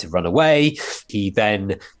has tried to run away. He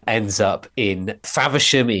then ends up in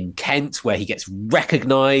Faversham in Kent, where he gets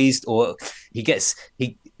recognised, or he gets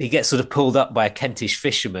sort of pulled up by a Kentish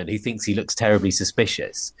fisherman who thinks he looks terribly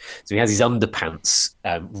suspicious. So he has his underpants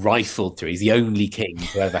rifled through. He's the only king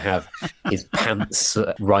to ever have his pants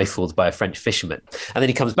rifled by a French fisherman. And then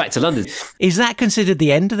he comes back to London. Is that considered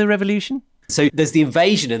the end of the revolution? So there's the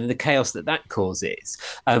invasion and the chaos that causes.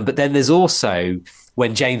 But then there's also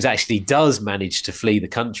when James actually does manage to flee the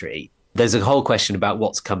country, there's a whole question about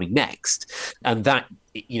what's coming next. And that,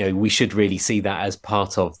 we should really see that as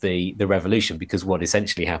part of the revolution, because what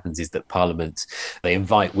essentially happens is that Parliament, they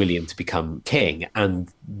invite William to become king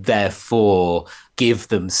and therefore give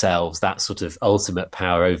themselves that sort of ultimate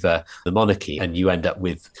power over the monarchy. And you end up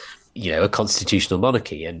with, a constitutional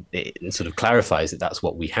monarchy. And it sort of clarifies that that's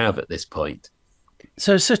what we have at this point.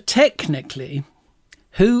 So technically,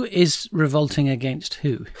 who is revolting against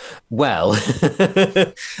who? Well,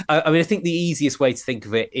 I think the easiest way to think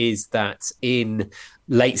of it is that in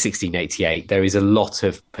late 1688, there is a lot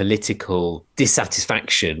of political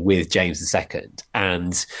dissatisfaction with James II,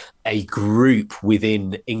 and a group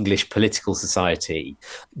within English political society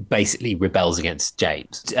basically rebels against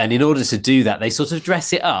James. And in order to do that, they sort of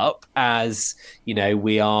dress it up as,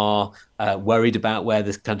 we are worried about where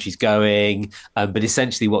the country's going. But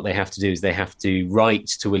essentially what they have to do is they have to write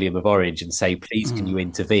to William of Orange and say, please, can you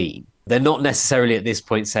intervene? They're not necessarily at this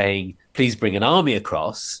point saying, please bring an army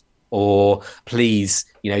across, or please,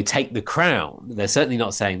 take the crown. They're certainly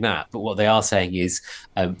not saying that. But what they are saying is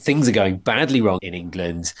things are going badly wrong in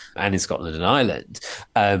England and in Scotland and Ireland.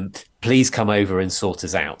 Please come over and sort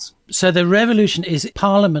us out. So the revolution is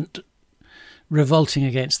Parliament revolting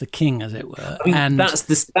against the king, as it were. And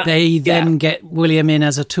they then get William in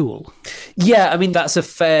as a tool. Yeah,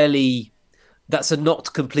 that's a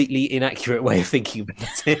not completely inaccurate way of thinking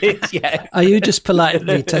about it. Yeah. Are you just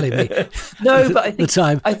politely telling me? No, but I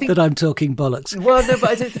think that I'm talking bollocks. Well, no,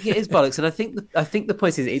 but I don't think it is bollocks, and I think the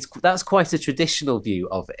point is that's quite a traditional view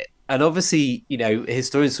of it. And obviously,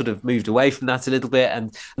 historians sort of moved away from that a little bit.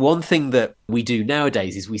 And one thing that we do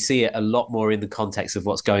nowadays is we see it a lot more in the context of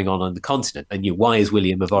what's going on the continent. And why is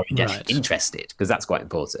William of Orange actually interested? Because that's quite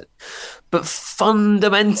important. But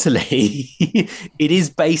fundamentally, it is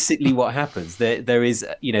basically what happens. There is,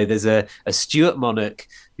 there's a Stuart monarch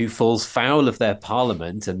who falls foul of their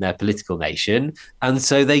parliament and their political nation. And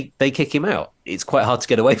so they kick him out. It's quite hard to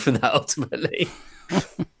get away from that ultimately.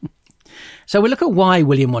 So we'll look at why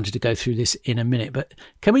William wanted to go through this in a minute, but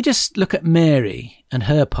can we just look at Mary and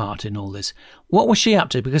her part in all this? What was she up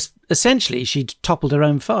to? Because essentially she'd toppled her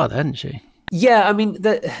own father, hadn't she? Yeah,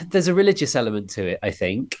 there's a religious element to it, I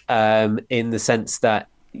think, in the sense that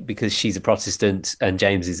because she's a Protestant and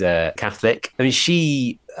James is a Catholic.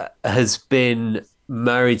 She has been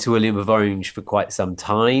married to William of Orange for quite some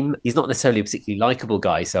time. He's not necessarily a particularly likable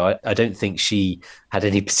guy, so I don't think she had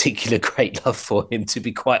any particular great love for him, to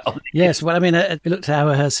be quite honest. Yes, well, looked at how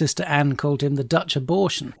her sister Anne called him the Dutch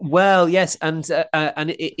abortion. Well, yes, and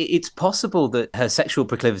it's possible that her sexual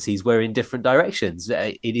proclivities were in different directions.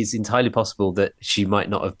 It is entirely possible that she might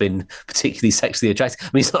not have been particularly sexually attractive.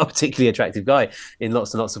 He's not a particularly attractive guy in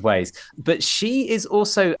lots and lots of ways. But she is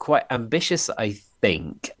also quite ambitious, I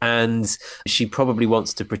think, and she probably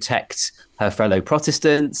wants to protect her fellow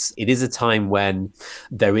Protestants. It is a time when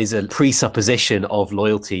there is a presupposition of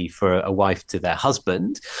loyalty for a wife to their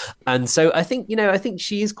husband. And so I think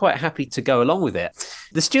she is quite happy to go along with it.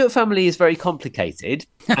 The Stuart family is very complicated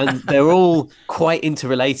and they're all quite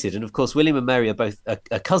interrelated. And of course, William and Mary are both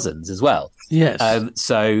are cousins as well. Yes.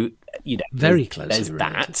 Very closely there's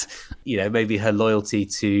related. That, maybe her loyalty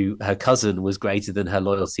to her cousin was greater than her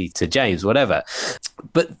loyalty to James, whatever.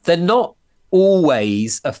 But they're not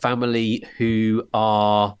always a family who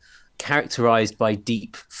are characterized by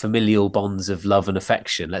deep familial bonds of love and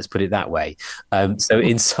affection, let's put it that way. So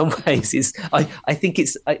in some ways, I think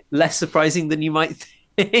it's less surprising than you might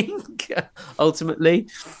think, ultimately.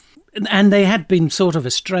 And they had been sort of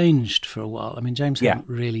estranged for a while. James hadn't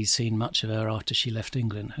really seen much of her after she left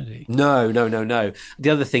England, had he? No. The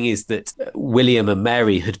other thing is that William and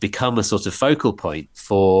Mary had become a sort of focal point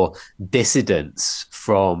for dissidents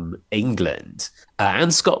from England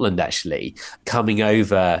and Scotland, actually, coming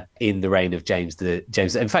over in the reign of James.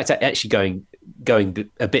 In fact, actually going going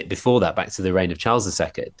a bit before that, back to the reign of Charles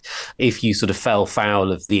II, if you sort of fell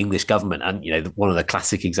foul of the English government, and one of the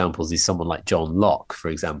classic examples is someone like John Locke, for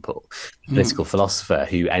example, political philosopher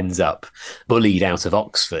who ends up bullied out of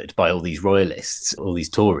Oxford by all these royalists, all these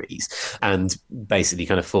Tories, and basically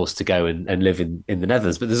kind of forced to go and live in the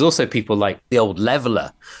Netherlands. But there's also people like the old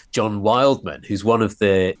leveller, John Wildman, who's one of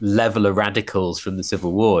the leveller radicals from the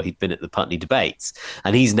Civil War. He'd been at the Putney debates,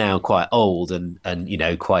 and he's now quite old and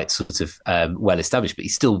quite sort of well established, but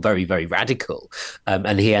he's still very, very radical.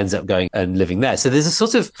 And he ends up going and living there. So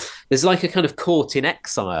there's like a kind of court in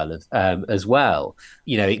exile as well.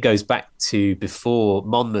 It goes back to before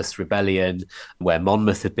Monmouth's rebellion, where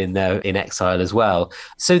Monmouth had been there in exile as well.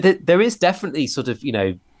 So there is definitely sort of,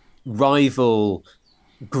 rival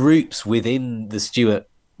groups within the Stuart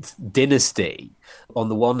dynasty. On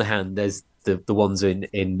the one hand, there's the ones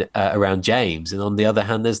in around James, and on the other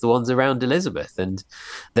hand, there's the ones around Elizabeth, and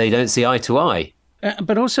they don't see eye to eye.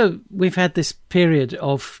 But also, we've had this period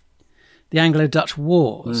of the Anglo-Dutch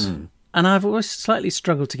Wars, and I've always slightly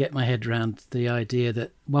struggled to get my head around the idea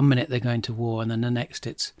that one minute they're going to war, and then the next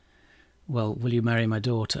it's, well, will you marry my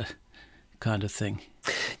daughter, kind of thing.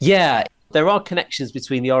 Yeah, there are connections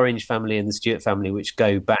between the Orange family and the Stuart family which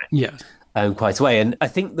go back. Yeah. Quite a way. And I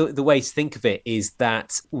think the way to think of it is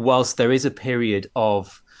that whilst there is a period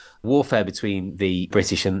of warfare between the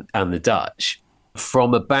British and the Dutch,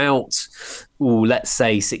 from about, let's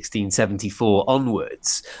say 1674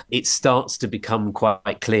 onwards, it starts to become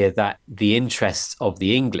quite clear that the interests of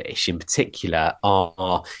the English in particular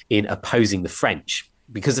are in opposing the French,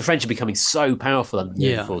 because the French are becoming so powerful under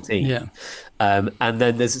Louis XIV. Yeah. And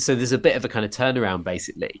then there's a bit of a kind of turnaround,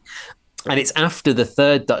 basically. And it's after the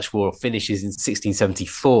Third Dutch War finishes in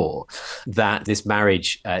 1674 that this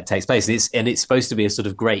marriage takes place. And it's supposed to be a sort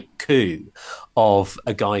of great coup of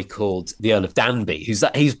a guy called the Earl of Danby,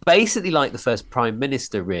 he's basically like the first prime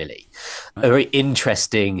minister, really. A very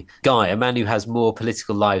interesting guy, a man who has more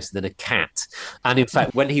political lives than a cat. And in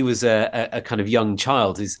fact, when he was a kind of young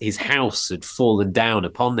child, his house had fallen down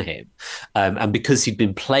upon him. And because he'd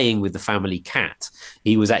been playing with the family cat,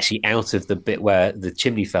 he was actually out of the bit where the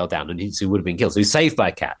chimney fell down, and he would have been killed. So he was saved by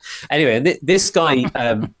a cat. Anyway, and this guy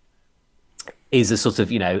is a sort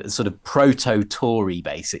of proto-Tory,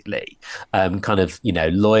 basically, kind of,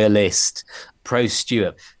 loyalist,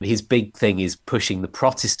 pro-Stuart. His big thing is pushing the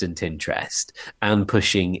Protestant interest and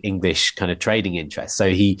pushing English kind of trading interest. So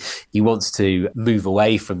he wants to move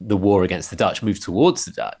away from the war against the Dutch, move towards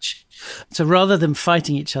the Dutch. So rather than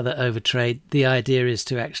fighting each other over trade, the idea is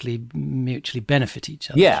to actually mutually benefit each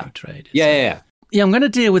other through trade. Yeah. Yeah, I'm going to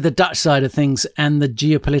deal with the Dutch side of things and the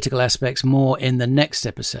geopolitical aspects more in the next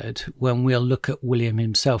episode, when we'll look at William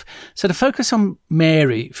himself. So to focus on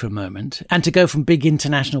Mary for a moment, and to go from big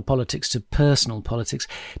international politics to personal politics,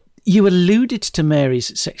 you alluded to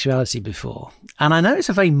Mary's sexuality before, and I know it's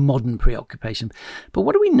a very modern preoccupation, but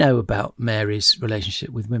what do we know about Mary's relationship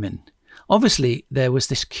with women? Obviously, there was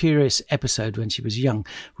this curious episode when she was young,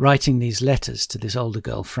 writing these letters to this older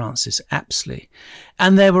girl, Frances Apsley.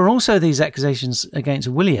 And there were also these accusations against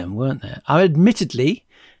William, weren't there? Admittedly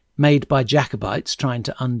made by Jacobites trying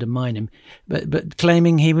to undermine him, but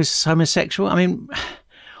claiming he was homosexual. I mean,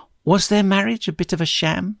 was their marriage a bit of a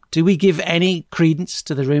sham? Do we give any credence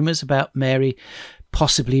to the rumours about Mary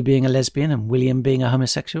possibly being a lesbian and William being a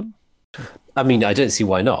homosexual? I mean, I don't see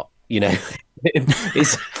why not.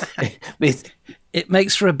 It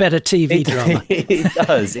makes for a better TV drama.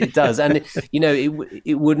 It does. And,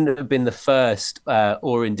 it wouldn't have been the first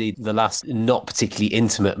or indeed the last not particularly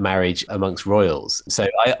intimate marriage amongst royals. So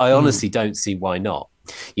I honestly don't see why not.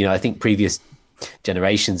 I think previous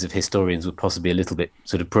generations of historians were possibly a little bit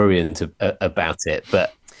sort of prurient about it.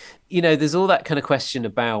 But, there's all that kind of question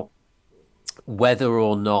about whether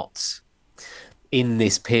or not in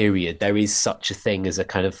this period there is such a thing as a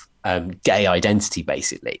kind of gay identity,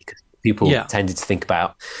 basically, because people tended to think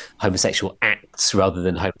about homosexual acts rather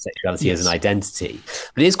than homosexuality as an identity.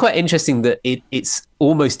 But it is quite interesting that it's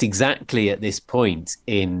almost exactly at this point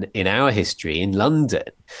in our history in London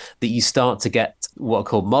that you start to get what are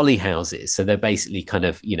called molly houses. So they're basically kind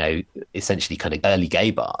of, essentially kind of early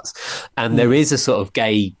gay bars. And there is a sort of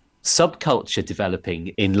gay subculture developing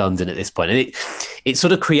in London at this point, and it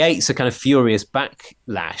sort of creates a kind of furious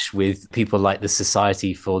backlash with people like the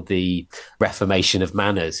Society for the Reformation of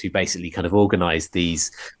Manners, who basically kind of organise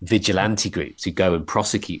these vigilante groups who go and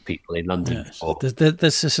prosecute people in London. Yes.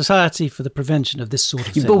 There's a Society for the Prevention of this sort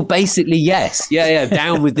of thing. Well, basically, yes. Yeah,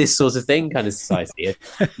 down with this sort of thing kind of society.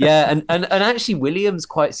 Yeah, and actually William's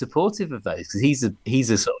quite supportive of those, because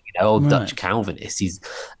he's a sort old Dutch Calvinist. He's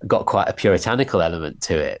got quite a puritanical element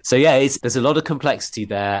to it. So yeah, there's a lot of complexity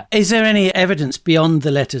there. Is there any evidence beyond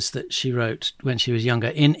the letters that she wrote when she was younger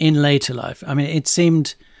in later life? I mean, it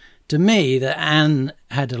seemed to me that Anne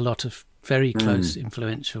had a lot of very close,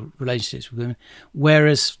 influential relationships with women,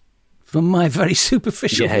 whereas from my very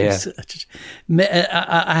superficial research,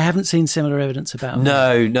 I haven't seen similar evidence about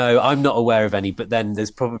No, I'm not aware of any. But then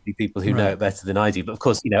there's probably people who know it better than I do. But of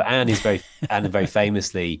course, Anne is very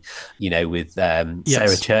famously, with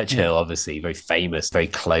Sarah Churchill, obviously very famous, very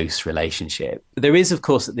close relationship. There is, of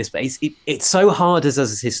course, at this place, it's so hard as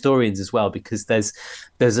historians as well, because there's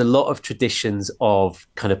a lot of traditions of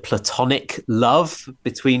kind of platonic love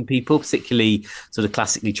between people, particularly sort of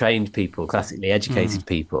classically trained people, classically educated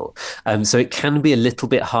people. So it can be a little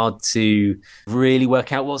bit hard to really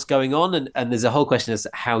work out what's going on. And there's a whole question as to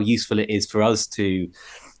how useful it is for us to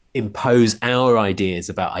impose our ideas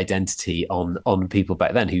about identity on people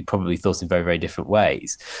back then who probably thought in very, very different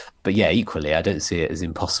ways. But yeah, equally, I don't see it as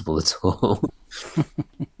impossible at all.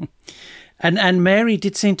 And Mary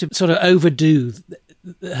did seem to sort of overdo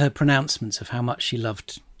her pronouncements of how much she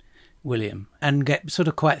loved William and get sort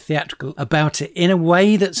of quite theatrical about it in a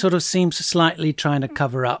way that sort of seems slightly trying to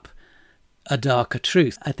cover up a darker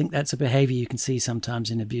truth. I think that's a behaviour you can see sometimes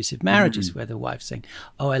in abusive marriages where the wife's saying,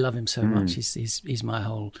 "Oh, I love him so much, he's my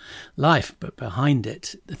whole life," but behind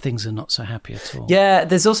it, things are not so happy at all. Yeah,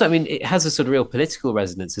 there's also, it has a sort of real political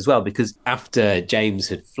resonance as well, because after James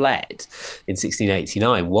had fled in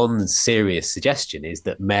 1689, one serious suggestion is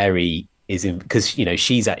that Mary is because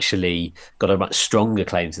she's actually got a much stronger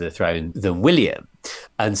claim to the throne than William,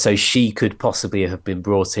 and so she could possibly have been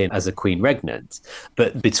brought in as a queen regnant.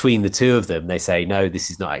 But between the two of them, they say, no, this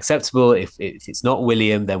is not acceptable. If it's not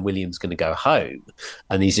William, then William's going to go home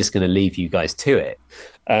and he's just going to leave you guys to it.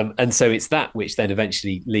 And so it's that which then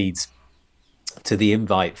eventually leads to the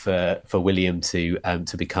invite for William to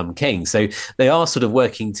become king. So they are sort of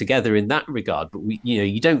working together in that regard, but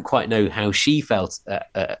you don't quite know how she felt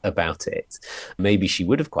about it. Maybe she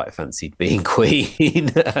would have quite fancied being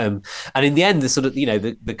queen. And in the end, the sort of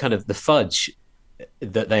the kind of the fudge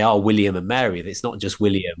that they are William and Mary, that it's not just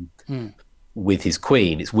William with his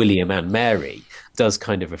queen, it's William and Mary, does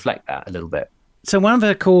kind of reflect that a little bit. So one of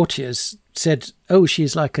her courtiers said, "Oh,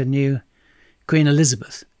 she's like a new Queen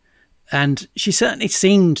Elizabeth." And she certainly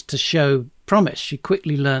seemed to show promise. She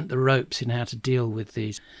quickly learnt the ropes in how to deal with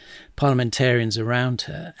these parliamentarians around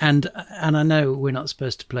her. And I know we're not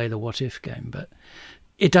supposed to play the what if game, but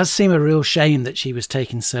it does seem a real shame that she was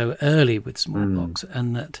taken so early with smallpox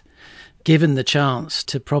and that given the chance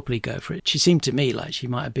to properly go for it, she seemed to me like she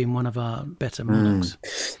might have been one of our better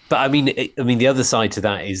monarchs. But the other side to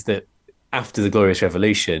that is that after the Glorious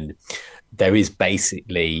Revolution, there is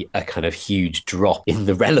basically a kind of huge drop in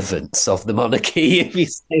the relevance of the monarchy, if you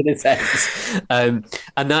say in a sense.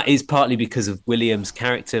 And that is partly because of William's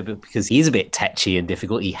character, but because he's a bit tetchy and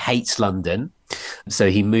difficult. He hates London. So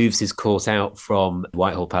he moves his court out from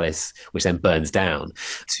Whitehall Palace, which then burns down,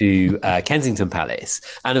 to Kensington Palace.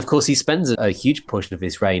 And of course, he spends a huge portion of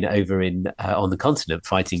his reign over on the continent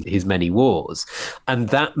fighting his many wars. And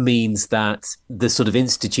that means that the sort of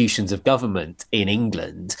institutions of government in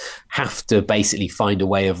England have to basically find a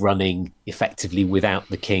way of running effectively without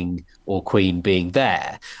the king or queen being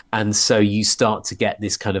there. And so you start to get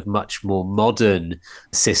this kind of much more modern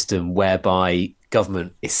system whereby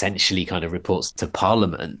government essentially kind of reports to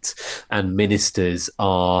Parliament and ministers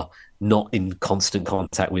are not in constant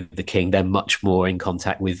contact with the king. They're much more in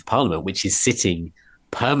contact with Parliament, which is sitting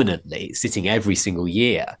permanently, sitting every single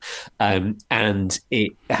year. And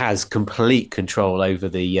it has complete control over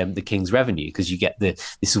the king's revenue, because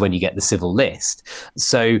this is when you get the civil list.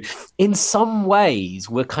 So in some ways,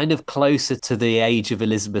 we're kind of closer to the age of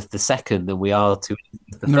Elizabeth II than we are to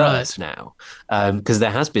Elizabeth I now, because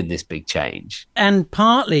there has been this big change. And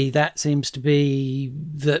partly that seems to be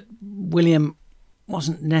that William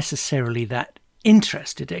wasn't necessarily that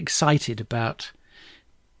excited about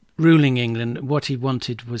ruling England. What he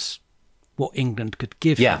wanted was what England could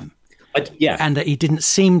give him. And that he didn't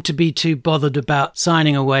seem to be too bothered about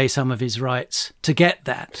signing away some of his rights to get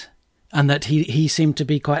that. And that he seemed to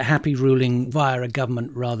be quite happy ruling via a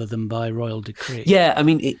government rather than by royal decree. Yeah,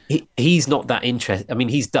 he's not that interested.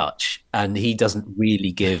 He's Dutch, and he doesn't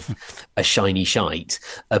really give a shiny shite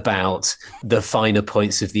about the finer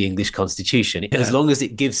points of the English constitution. Yeah. As long as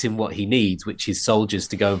it gives him what he needs, which is soldiers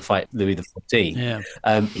to go and fight Louis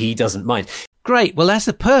XIV, he doesn't mind. Great. Well, that's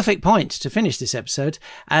the perfect point to finish this episode,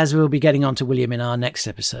 as we'll be getting on to William in our next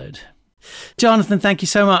episode. Jonathan, thank you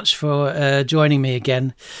so much for joining me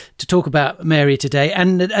again to talk about Mary today.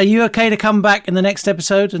 And are you okay to come back in the next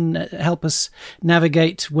episode and help us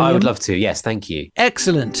navigate William? I would love to. Yes, thank you.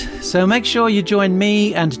 Excellent. So make sure you join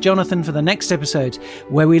me and Jonathan for the next episode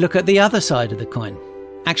where we look at the other side of the coin.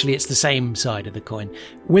 Actually, it's the same side of the coin.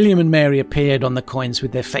 William and Mary appeared on the coins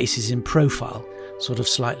with their faces in profile, sort of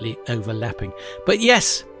slightly overlapping. But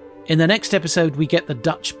yes, in the next episode, we get the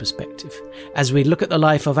Dutch perspective as we look at the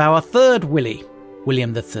life of our third Willie,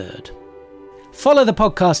 William III. Follow the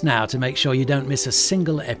podcast now to make sure you don't miss a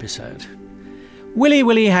single episode. Willy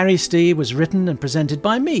Willy Harry Stee was written and presented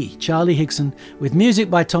by me, Charlie Higson, with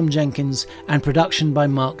music by Tom Jenkins and production by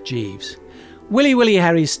Mark Jeeves. Willy Willy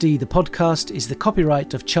Harry Stee, the podcast, is the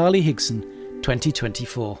copyright of Charlie Higson,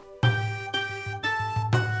 2024.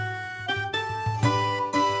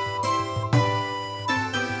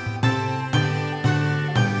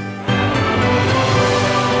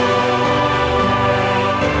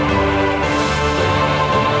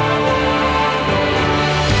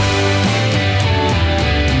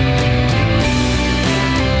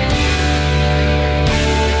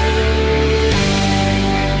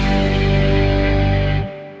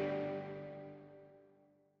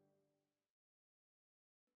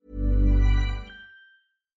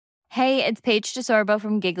 Hey, it's Paige DeSorbo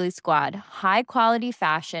from Giggly Squad. High quality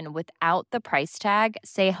fashion without the price tag.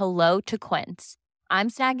 Say hello to Quince. I'm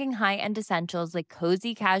snagging high-end essentials like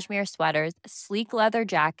cozy cashmere sweaters, sleek leather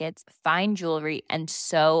jackets, fine jewelry, and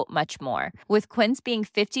so much more. With Quince being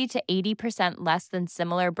 50 to 80% less than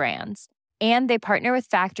similar brands. And they partner with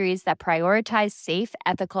factories that prioritize safe,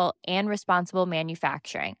 ethical, and responsible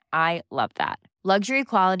manufacturing. I love that. Luxury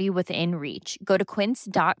quality within reach. Go to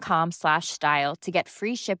quince.com/style to get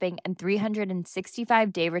free shipping and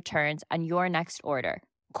 365-day returns on your next order.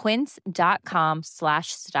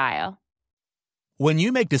 Quince.com/style. When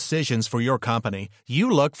you make decisions for your company, you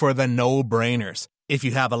look for the no-brainers. If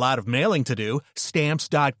you have a lot of mailing to do,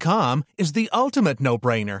 Stamps.com is the ultimate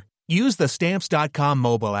no-brainer. Use the Stamps.com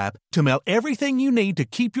mobile app to mail everything you need to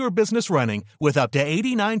keep your business running with up to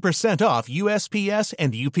 89% off USPS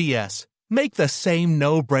and UPS. Make the same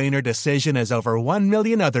no-brainer decision as over 1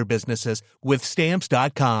 million other businesses with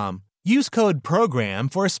Stamps.com. Use code PROGRAM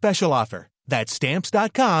for a special offer. That's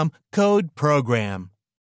Stamps.com, code PROGRAM.